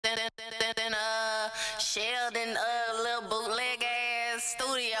Sheldon, little bootleg ass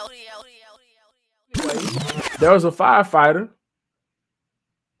studio. There was a firefighter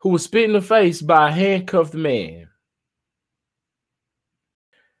who was spit in the face by a handcuffed man.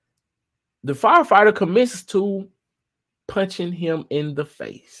 The firefighter commits to punching him in the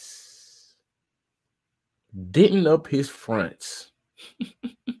face, denting up his fronts.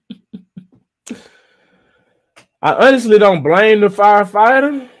 I honestly don't blame the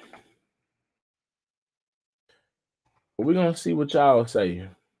firefighter. But we're going to see what y'all say.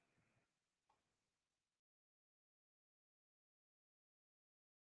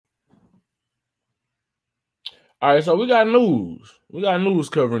 All right, so we got news. We got news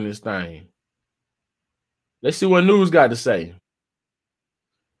covering this thing. Let's see what news got to say.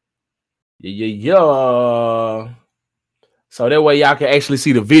 Yeah. So that way y'all can actually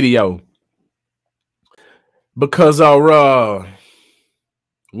see the video. Because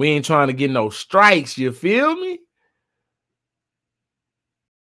we ain't trying to get no strikes, you feel me?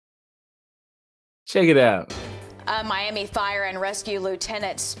 Check it out. A Miami fire and rescue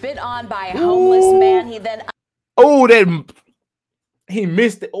lieutenant spit on by a homeless man. He then... Oh, he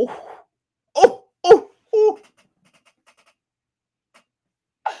missed it. Oh.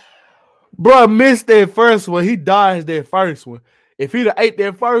 Bro, missed that first one. He dodged that first one. If he'd have ate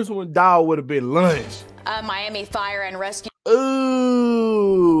that first one, dog would have been lunch. A Miami fire and rescue...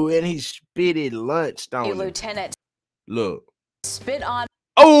 Ooh, and he spitted lunch, don't he? Lieutenant. Look. Spit on...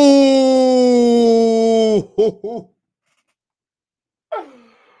 Oh!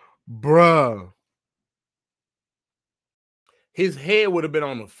 Bruh. His head would have been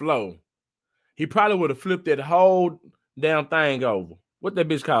on the floor. He probably would have flipped that whole damn thing over. What that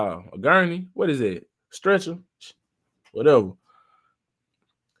bitch called? A gurney? What is it? Stretcher? Whatever.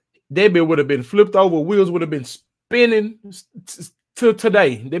 That bitch would have been flipped over. Wheels would have been spinning till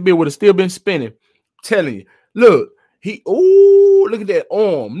today. That bitch would have still been spinning. I'm telling you. Look. Look at that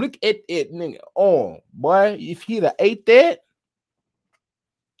arm. Look at that nigga arm. Boy, if he'd have ate that.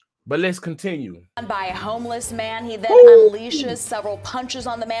 But let's continue. By a homeless man, he then unleashes several punches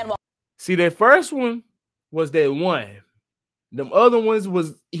on the man. See, that first one was that one. Them other ones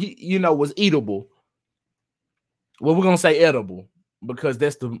was was eatable. Well, we're gonna say edible because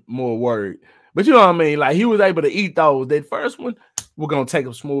that's the more word. But you know what I mean? Like he was able to eat those. That first one, we're gonna take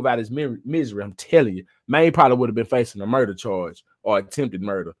him smooth out his misery. I'm telling you, man, he probably would have been facing a murder charge or attempted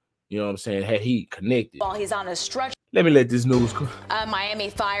murder. You know what I'm saying? Had he connected. While he's on a stretcher. Let me let this news go. A Miami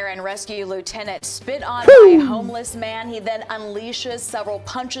fire and rescue lieutenant spit on by a homeless man. He then unleashes several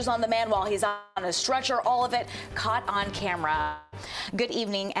punches on the man while he's on a stretcher. All of it caught on camera. Good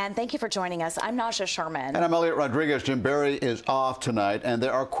evening, and thank you for joining us. I'm Nasha Sherman. And I'm Elliot Rodriguez. Jim Barry is off tonight, and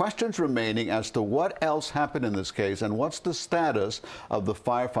there are questions remaining as to what else happened in this case and what's the status of the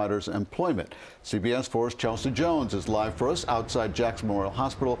firefighter's employment. CBS 4's Chelsea Jones is live for us outside Jackson Memorial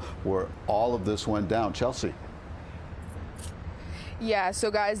Hospital, where all of this went down. Chelsea. Yeah, so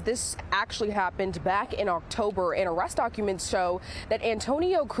guys, this actually happened back in October, and arrest documents show that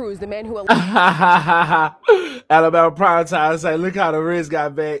Antonio Cruz, the man who Alabama primetime say, look how the wrist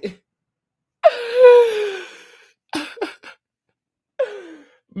got back.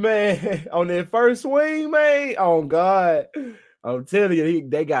 Man, on that first swing, man, oh God, I'm telling you,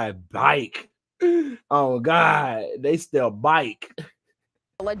 they got bike. Oh God, they still bike.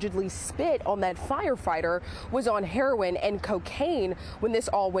 Allegedly spit on that firefighter was on heroin and cocaine when this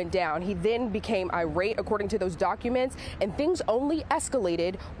all went down. He then became irate, according to those documents, and things only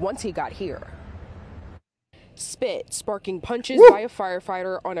escalated once he got here. Spit sparking punches by a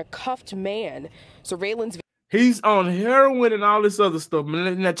firefighter on a cuffed man. Surveillance. He's on heroin and all this other stuff.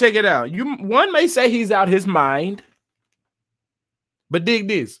 Now check it out. One may say he's out his mind, but dig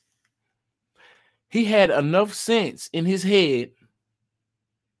this. He had enough sense in his head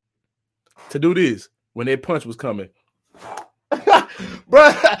to do this when that punch was coming. bro,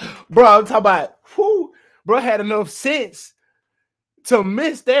 I'm talking about, bro had enough sense to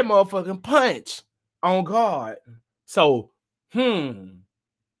miss that motherfucking punch on guard. So,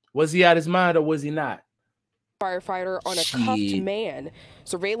 was he out his mind or was he not? Firefighter on a cuffed man.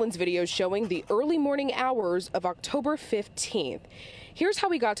 Surveillance video showing the early morning hours of October 15th. Here's how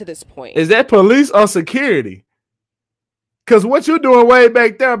we got to this point. Is that police or security? Because what you doing way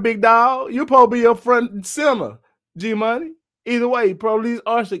back there, big dog, you supposed to be up front and center, G-Money. Either way, police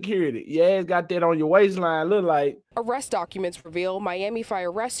are security. Your ass got that on your waistline. Look like. Arrest documents reveal Miami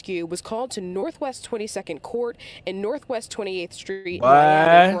Fire Rescue was called to Northwest 22nd Court and Northwest 28th Street,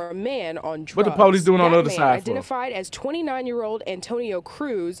 Miami, for a man on drugs. What the police doing on the other side? Identified as 29-year-old Antonio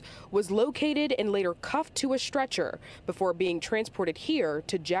Cruz, was located and later cuffed to a stretcher before being transported here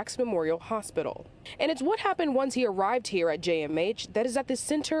to Jackson Memorial Hospital. And it's what happened once he arrived here at JMH that is at the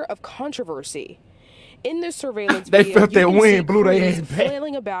center of controversy. In this surveillance they video, felt that wind blew their ass back,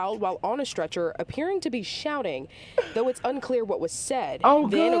 flailing about while on a stretcher, appearing to be shouting, though it's unclear what was said.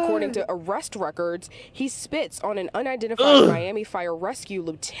 Then, according to arrest records, he spits on an unidentified Miami Fire Rescue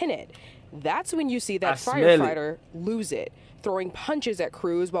lieutenant. That's when you see that firefighter lose it, throwing punches at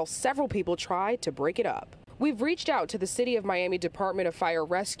Cruz while several people try to break it up. We've reached out to the City of Miami Department of Fire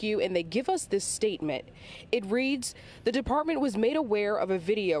Rescue, and they give us this statement. It reads, the department was made aware of a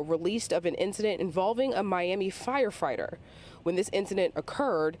video released of an incident involving a Miami firefighter. When this incident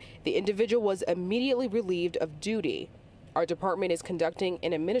occurred, the individual was immediately relieved of duty. Our department is conducting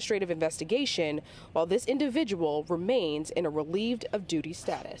an administrative investigation while this individual remains in a relieved of duty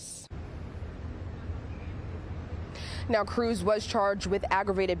status. Now, Cruz was charged with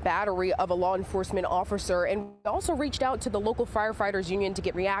aggravated battery of a law enforcement officer, and we also reached out to the local firefighters union to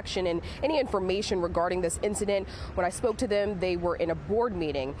get reaction and any information regarding this incident. When I spoke to them, they were in a board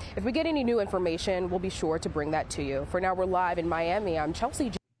meeting. If we get any new information, we'll be sure to bring that to you. For now, we're live in Miami. I'm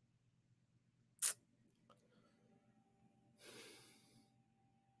Chelsea.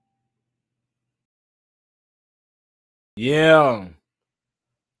 Yeah.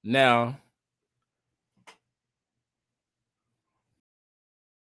 Now,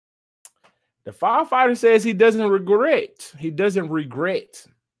 the firefighter says he doesn't regret. He doesn't regret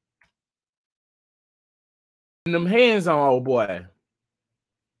them hands on old boy.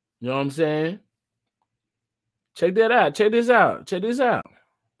 You know what I'm saying? Check that out. Check this out. Check this out.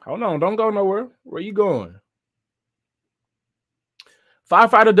 Hold on. Don't go nowhere. Where you going?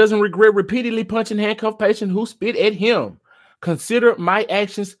 Firefighter doesn't regret repeatedly punching handcuffed patient who spit at him. Consider my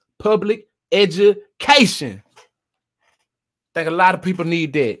actions public education. I think a lot of people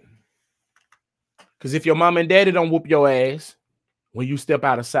need that. Because if your mom and daddy don't whoop your ass when you step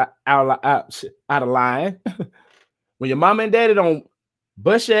out of line, when your mom and daddy don't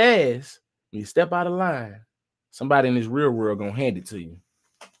bust your ass when you step out of line, somebody in this real world gonna hand it to you.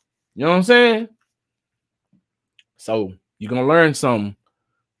 You know what I'm saying? So you're gonna learn something,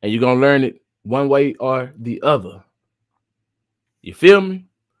 and you're gonna learn it one way or the other. You feel me?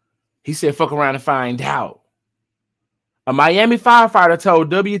 He said, fuck around and find out. A Miami firefighter told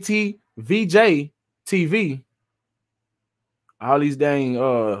WTVJ TV, all these dang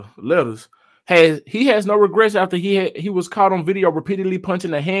letters, he has no regrets after he was caught on video repeatedly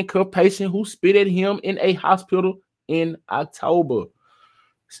punching a handcuffed patient who spit at him in a hospital in October.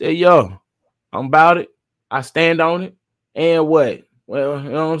 Said, yo, I'm about it. I stand on it. And what? Well, you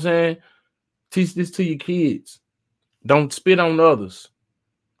know what I'm saying? Teach this to your kids. Don't spit on others.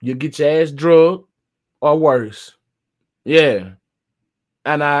 You'll get your ass drugged or worse. Yeah.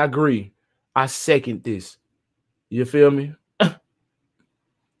 And I agree. I second this. You feel me?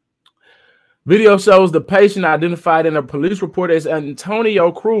 Video shows the patient identified in a police report as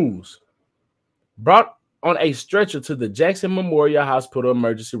Antonio Cruz, brought on a stretcher to the Jackson Memorial Hospital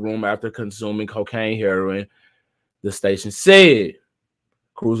emergency room after consuming cocaine, heroin, the station said.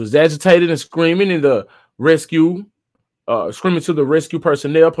 Cruz was agitated and screaming to the rescue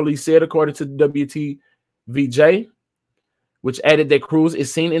personnel, police said, according to WTVJ, which added that Cruz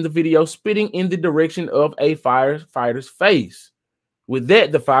is seen in the video spitting in the direction of a firefighter's face. With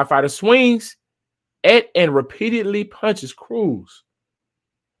that, the firefighter swings at and repeatedly punches Cruz,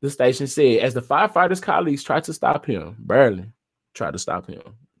 the station said, as the firefighter's colleagues tried to stop him. Barely tried to stop him.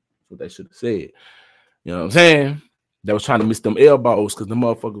 That's what they should have said. You know what I'm saying? They was trying to miss them elbows because the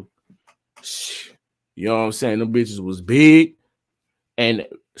motherfucker, you know what I'm saying? Them bitches was big and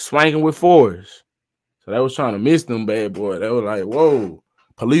swinging with force. So they was trying to miss them bad boy. They were like, whoa,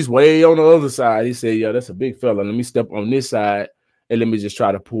 police way on the other side. He said, yeah, that's a big fella. Let me step on this side and let me just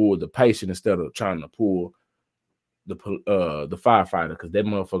try to pull the patient instead of trying to pull the firefighter, because that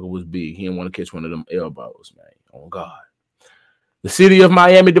motherfucker was big. He didn't want to catch one of them elbows, man. Oh, God. The City of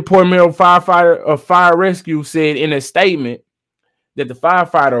Miami Department of Fire Rescue said in a statement that the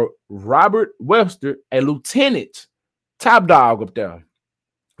firefighter, Robert Webster, a lieutenant, top dog up there,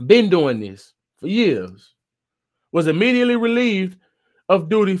 been doing this for years, was immediately relieved of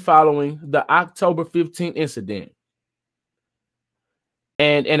duty following the October 15th incident.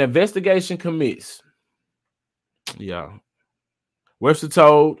 And an investigation commenced. Yeah. Webster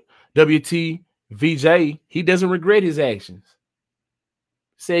told WTVJ VJ, he doesn't regret his actions.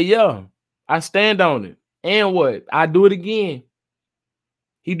 Say, yeah, I stand on it. And what? I do it again.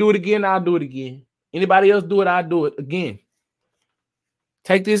 He do it again, I'll do it again. Anybody else do it, I'll do it again.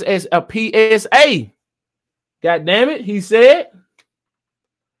 Take this as a PSA. God damn it, he said.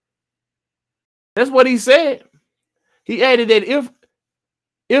 That's what he said. He added that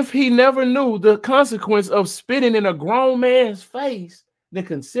if he never knew the consequence of spitting in a grown man's face, then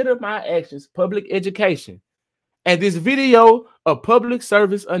consider my actions public education. And this video a public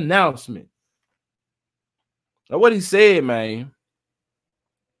service announcement. Now what he said, man.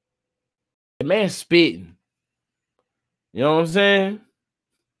 The man spitting. You know what I'm saying?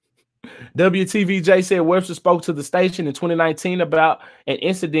 WTVJ said Webster spoke to the station in 2019 about an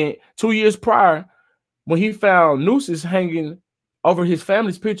incident 2 years prior when he found nooses hanging over his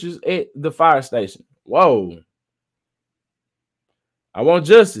family's pictures at the fire station. Whoa. I want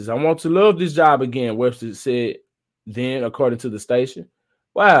justice. I want to love this job again, Webster said then, according to the station.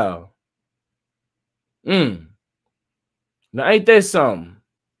 Wow. Now, ain't that something?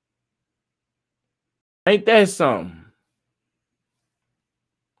 Ain't that something?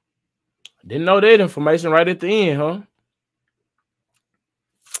 Didn't know that information right at the end, huh?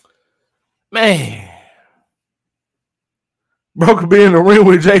 Man. Bro could be in the ring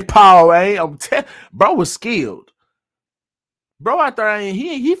with Jake Paul, bro was skilled. Bro out there,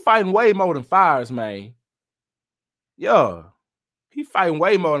 he fighting way more than fires, man. Yeah. He fighting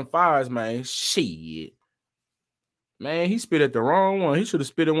way more than fires, man. Shit. Man, he spit at the wrong one. He should have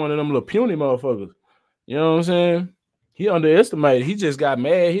spit at one of them little puny motherfuckers. You know what I'm saying? He underestimated. He just got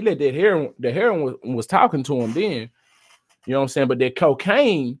mad. He let that heroin was talking to him then. You know what I'm saying? But that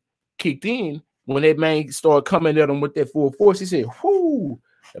cocaine kicked in when that man started coming at him with that full force. He said, whoo,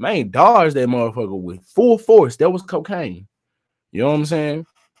 that man dodged that motherfucker with full force. That was cocaine. You know what I'm saying?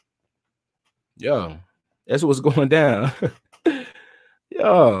 Yeah. That's what's going down.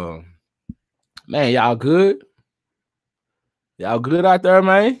 Yeah. Man, y'all good? Y'all good out there,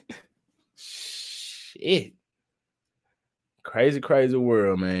 man? Shit. Crazy, crazy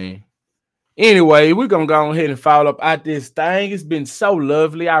world, man. Anyway, we're going to go ahead and follow up at this thing. It's been so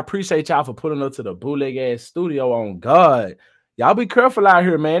lovely. I appreciate y'all for putting up to the bootleg-ass studio on God. Y'all be careful out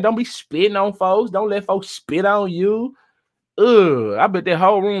here, man. Don't be spitting on folks. Don't let folks spit on you. I bet that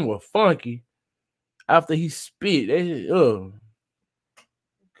whole room was funky after he spit.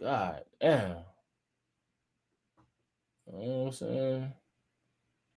 God damn. You know what I'm saying?